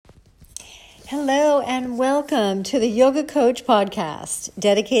Hello and welcome to the Yoga Coach podcast,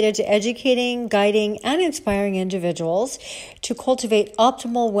 dedicated to educating, guiding, and inspiring individuals to cultivate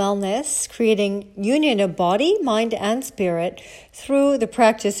optimal wellness, creating union of body, mind, and spirit through the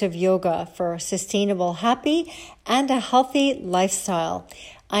practice of yoga for sustainable, happy, and a healthy lifestyle.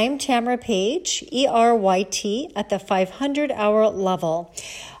 I'm Tamara Page, ERYT, at the 500-hour level.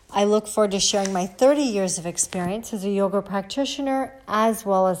 I look forward to sharing my 30 years of experience as a yoga practitioner as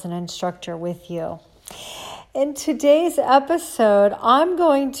well as an instructor with you. In today's episode, I'm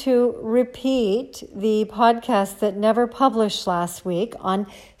going to repeat the podcast that never published last week on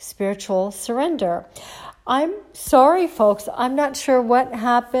spiritual surrender. I'm sorry, folks. I'm not sure what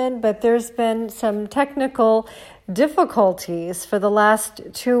happened, but there's been some technical difficulties for the last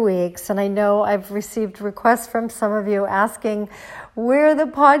 2 weeks. And I know I've received requests from some of you asking where the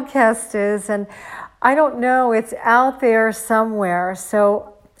podcast is. And I don't know, it's out there somewhere.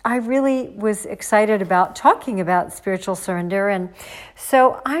 So I really was excited about talking about spiritual surrender. And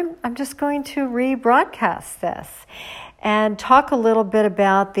so I'm just going to rebroadcast this and talk a little bit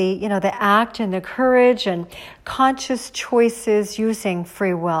about the act and the courage and conscious choices using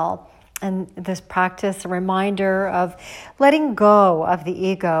free will. And this practice, a reminder of letting go of the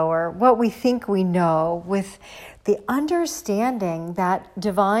ego or what we think we know, with the understanding that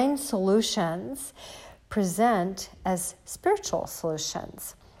divine solutions present as spiritual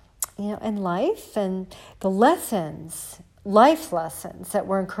solutions. In life, and the life lessons that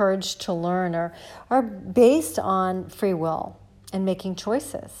we're encouraged to learn are based on free will and making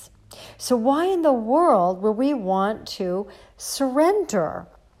choices. So why in the world would we want to surrender?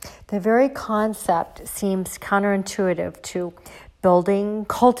 The very concept seems counterintuitive to building,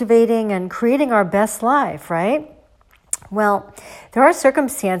 cultivating, and creating our best life, right? Well, there are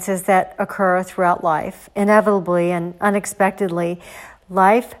circumstances that occur throughout life. Inevitably and unexpectedly,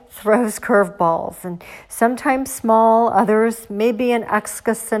 life throws curveballs, and sometimes small, others may be an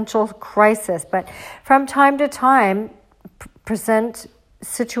existential crisis, but from time to time present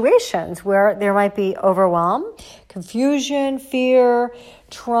situations where there might be overwhelm, confusion, fear,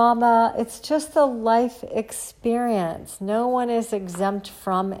 trauma. It's just a life experience. No one is exempt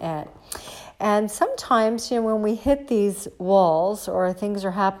from it. And sometimes, when we hit these walls or things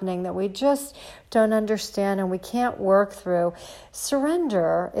are happening that we just don't understand and we can't work through,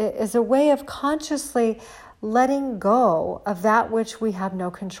 surrender is a way of consciously letting go of that which we have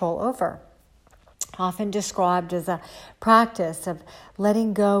no control over. Often described as a practice of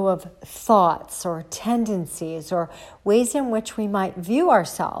letting go of thoughts or tendencies or ways in which we might view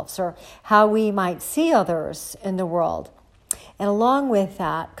ourselves or how we might see others in the world. And along with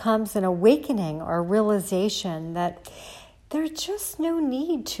that comes an awakening or realization that there's just no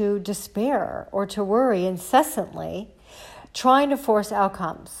need to despair or to worry incessantly, trying to force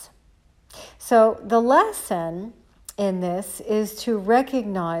outcomes. So the lesson in this is to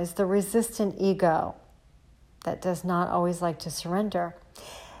recognize the resistant ego that does not always like to surrender.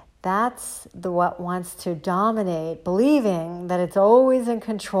 That's what wants to dominate, believing that it's always in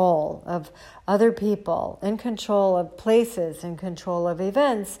control of other people, in control of places, in control of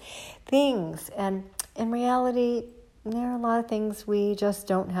events, things. And in reality, there are a lot of things we just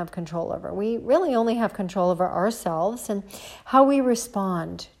don't have control over. We really only have control over ourselves and how we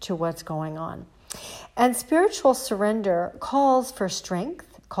respond to what's going on. And spiritual surrender calls for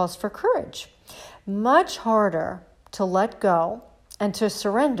strength, calls for courage. Much harder to let go and to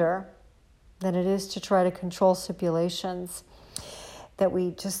surrender than it is to try to control situations that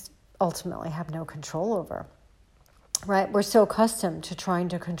we just ultimately have no control over. Right? We're so accustomed to trying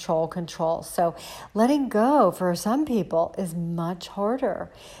to control. So letting go for some people is much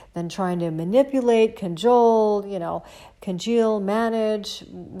harder than trying to manipulate, congeal, manage,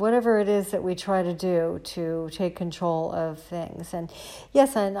 whatever it is that we try to do to take control of things. And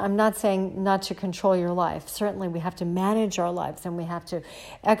yes, and I'm not saying not to control your life. Certainly we have to manage our lives and we have to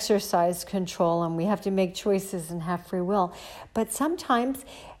exercise control and we have to make choices and have free will. But sometimes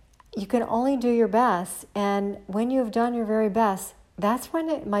you can only do your best, and when you've done your very best, that's when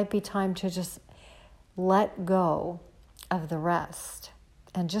it might be time to just let go of the rest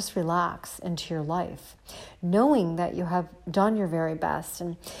and just relax into your life, knowing that you have done your very best.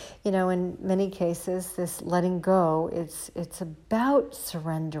 And, in many cases, this letting go, it's about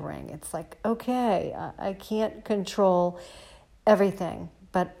surrendering. It's like, okay, I can't control everything,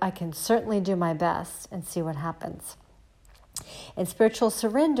 but I can certainly do my best and see what happens. And spiritual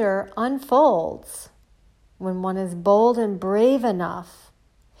surrender unfolds when one is bold and brave enough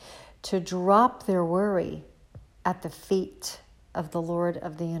to drop their worry at the feet of the Lord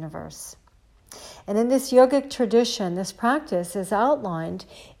of the universe. And in this yogic tradition, this practice is outlined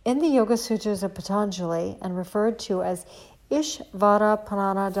in the Yoga Sutras of Patanjali and referred to as Ishvara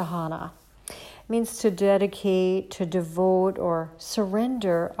Pranadhana. It means to dedicate, to devote, or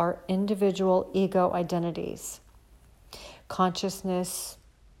surrender our individual ego identities, consciousness,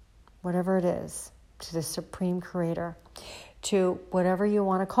 whatever it is, to the Supreme Creator, to whatever you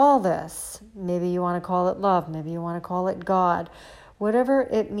want to call this. Maybe you want to call it love, maybe you want to call it God, whatever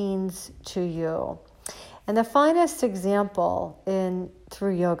it means to you. And the finest example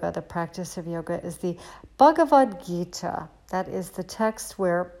through yoga, the practice of yoga, is the Bhagavad Gita. That is the text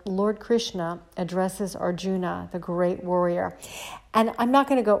where Lord Krishna addresses Arjuna, the great warrior. And I'm not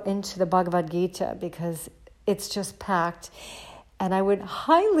going to go into the Bhagavad Gita because it's just packed. And I would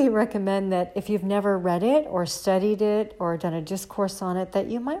highly recommend that if you've never read it or studied it or done a discourse on it, that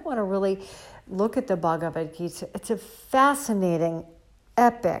you might want to really look at the Bhagavad Gita. It's a fascinating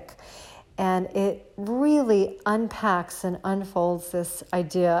epic. And it really unpacks and unfolds this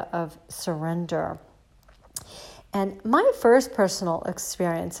idea of surrender. And my first personal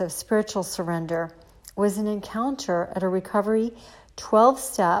experience of spiritual surrender was an encounter at a recovery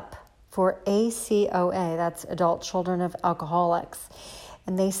 12-step for ACOA, that's Adult Children of Alcoholics.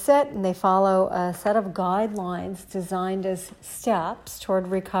 And they follow a set of guidelines designed as steps toward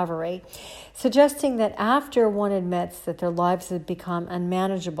recovery, suggesting that after one admits that their lives have become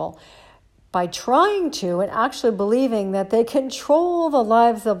unmanageable, by trying to and actually believing that they control the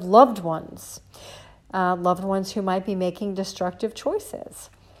lives of loved ones who might be making destructive choices.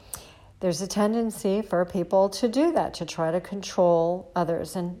 There's a tendency for people to do that, to try to control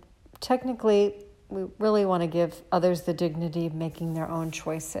others. And technically, we really want to give others the dignity of making their own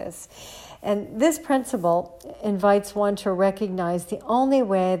choices. And this principle invites one to recognize the only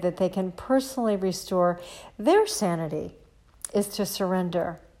way that they can personally restore their sanity is to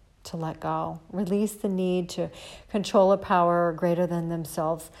surrender, to let go, release the need to control a power greater than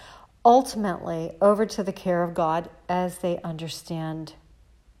themselves, ultimately over to the care of God as they understand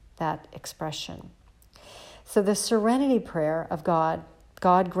that expression. So the serenity prayer of God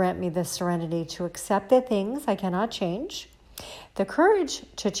grant me the serenity to accept the things I cannot change, the courage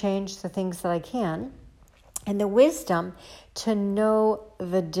to change the things that I can, and the wisdom to know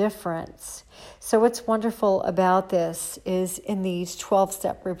the difference. So what's wonderful about this is in these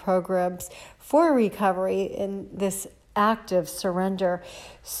 12-step programs for recovery, in this act of surrender,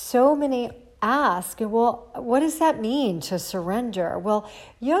 so many ask, well, what does that mean to surrender? Well,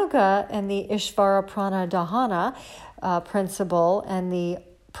 yoga and the Ishvara Pranadhana principle and the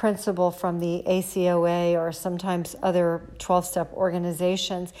principle from the ACOA or sometimes other 12-step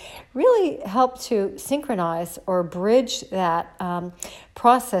organizations really help to synchronize or bridge that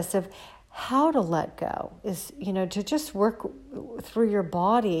process of how to let go, is, to just work through your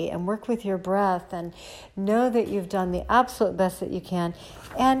body and work with your breath and know that you've done the absolute best that you can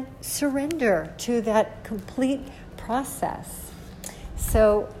and surrender to that complete process.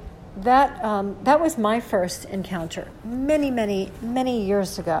 So that was my first encounter many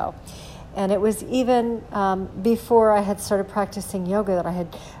years ago. And it was even before I had started practicing yoga that I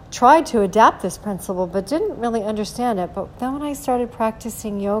had tried to adapt this principle but didn't really understand it. But then when I started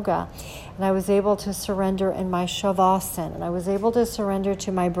practicing yoga and I was able to surrender in my Shavasana and I was able to surrender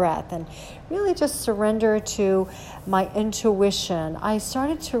to my breath and really just surrender to my intuition, I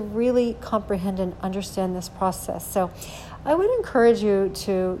started to really comprehend and understand this process. So I would encourage you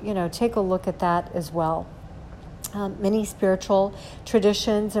to, take a look at that as well. Many spiritual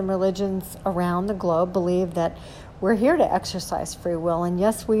traditions and religions around the globe believe that we're here to exercise free will, and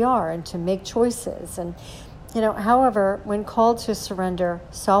yes, we are, and to make choices. And, however, when called to surrender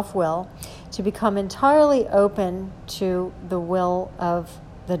self-will, to become entirely open to the will of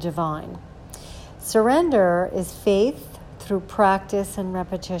the divine. Surrender is faith through practice and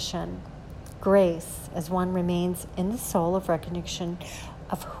repetition. Grace as one remains in the soul of recognition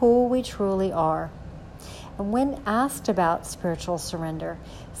of who we truly are. And when asked about spiritual surrender,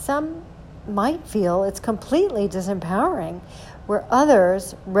 some might feel it's completely disempowering, where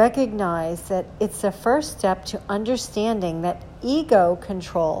others recognize that it's the first step to understanding that ego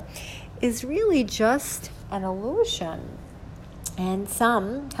control is really just an illusion. And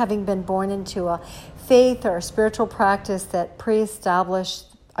some, having been born into a faith or a spiritual practice that pre-established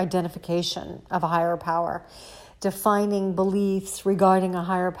identification of a higher power, defining beliefs regarding a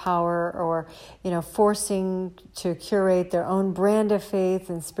higher power, or forcing to curate their own brand of faith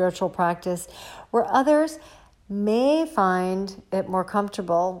and spiritual practice, where others may find it more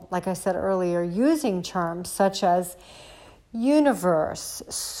comfortable, like I said earlier, using terms such as universe,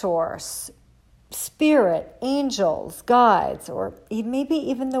 source, spirit, angels, guides, or maybe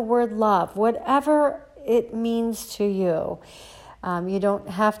even the word love, whatever it means to you. You don't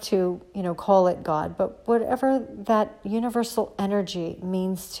have to, call it God, but whatever that universal energy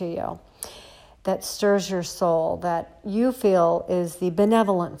means to you, that stirs your soul, that you feel is the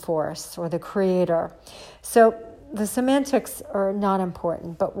benevolent force or the creator. So the semantics are not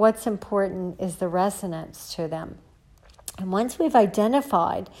important, but what's important is the resonance to them. And once we've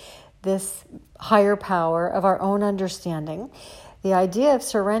identified this higher power of our own understanding, the idea of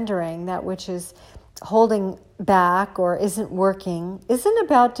surrendering that which is holding back or isn't working isn't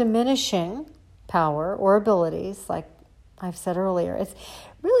about diminishing power or abilities, like I've said earlier. It's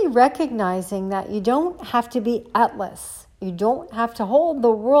really recognizing that you don't have to be Atlas. You don't have to hold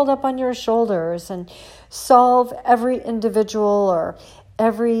the world up on your shoulders and solve every individual or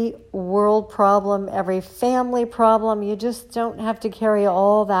every world problem, every family problem. You just don't have to carry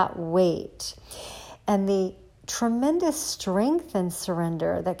all that weight. And the tremendous strength in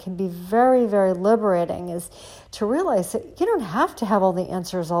surrender that can be very, very liberating is to realize that you don't have to have all the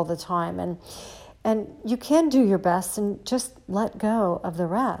answers all the time. And you can do your best and just let go of the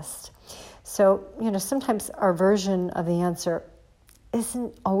rest. So, sometimes our version of the answer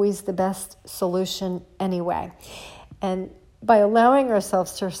isn't always the best solution anyway. And by allowing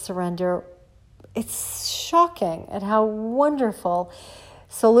ourselves to surrender, it's shocking at how wonderful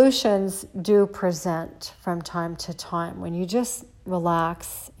solutions do present from time to time when you just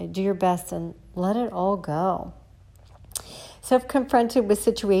relax and do your best and let it all go. So if confronted with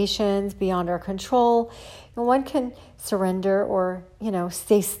situations beyond our control, one can surrender or,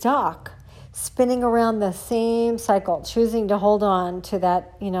 stay stuck, spinning around the same cycle, choosing to hold on to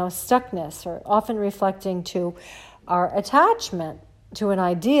that, stuckness, or often reflecting to our attachment to an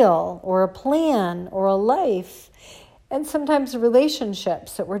ideal or a plan or a life, and sometimes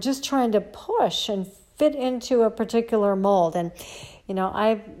relationships that we're just trying to push and fit into a particular mold. And,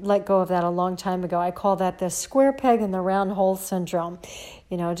 I let go of that a long time ago. I call that the square peg in the round hole syndrome.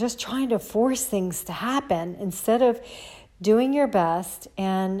 Just trying to force things to happen instead of doing your best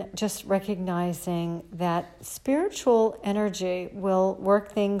and just recognizing that spiritual energy will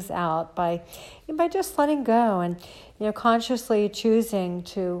work things out by just letting go and, consciously choosing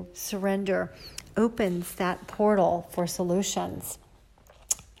to surrender opens that portal for solutions,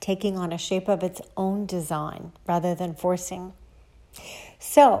 taking on a shape of its own design rather than forcing.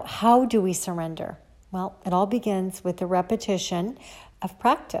 So, how do we surrender? Well, it all begins with the repetition of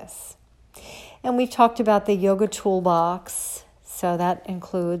practice. And we've talked about the yoga toolbox, so that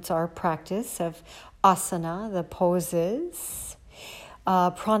includes our practice of asana, the poses,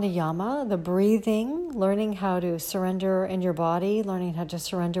 pranayama, the breathing, learning how to surrender in your body, learning how to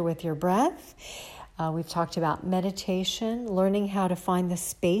surrender with your breath. We've talked about meditation, learning how to find the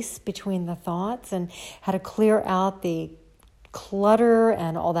space between the thoughts and how to clear out the clutter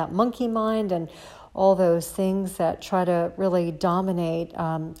and all that monkey mind and all those things that try to really dominate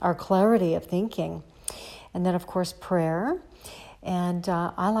our clarity of thinking. And then, of course, prayer. And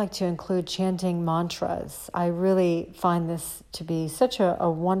I like to include chanting mantras. I really find this to be such a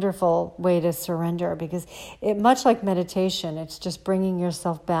wonderful way to surrender because much like meditation, it's just bringing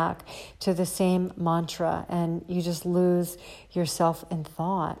yourself back to the same mantra and you just lose yourself in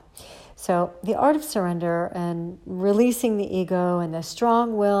thought. So the art of surrender and releasing the ego and the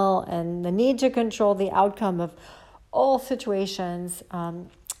strong will and the need to control the outcome of all situations,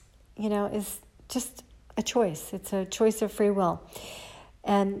 is just a choice. It's a choice of free will.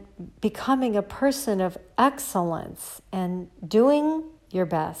 And becoming a person of excellence and doing your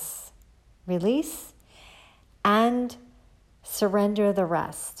best. Release and surrender the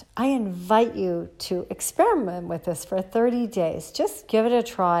rest. I invite you to experiment with this for 30 days. Just give it a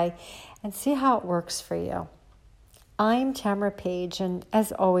try and see how it works for you. I'm Tamara Page, and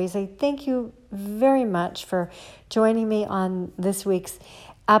as always, I thank you very much for joining me on this week's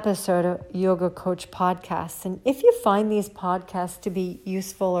episode of Yoga Coach Podcast. And if you find these podcasts to be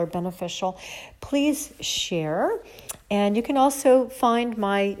useful or beneficial, please share. And you can also find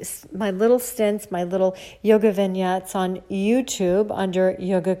my little stints, my little yoga vignettes on YouTube under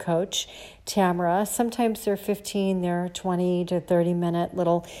Yoga Coach Tamara. Sometimes they're 15, they're 20 to 30 minute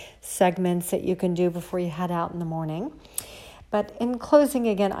little segments that you can do before you head out in the morning. But in closing,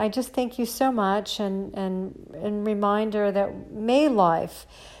 again, I just thank you so much and reminder that may life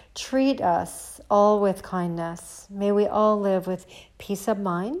treat us all with kindness. May we all live with peace of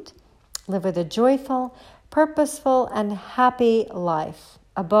mind, live with a joyful, purposeful, and happy life.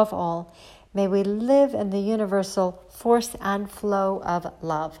 Above all, may we live in the universal force and flow of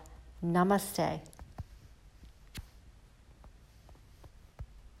love. Namaste.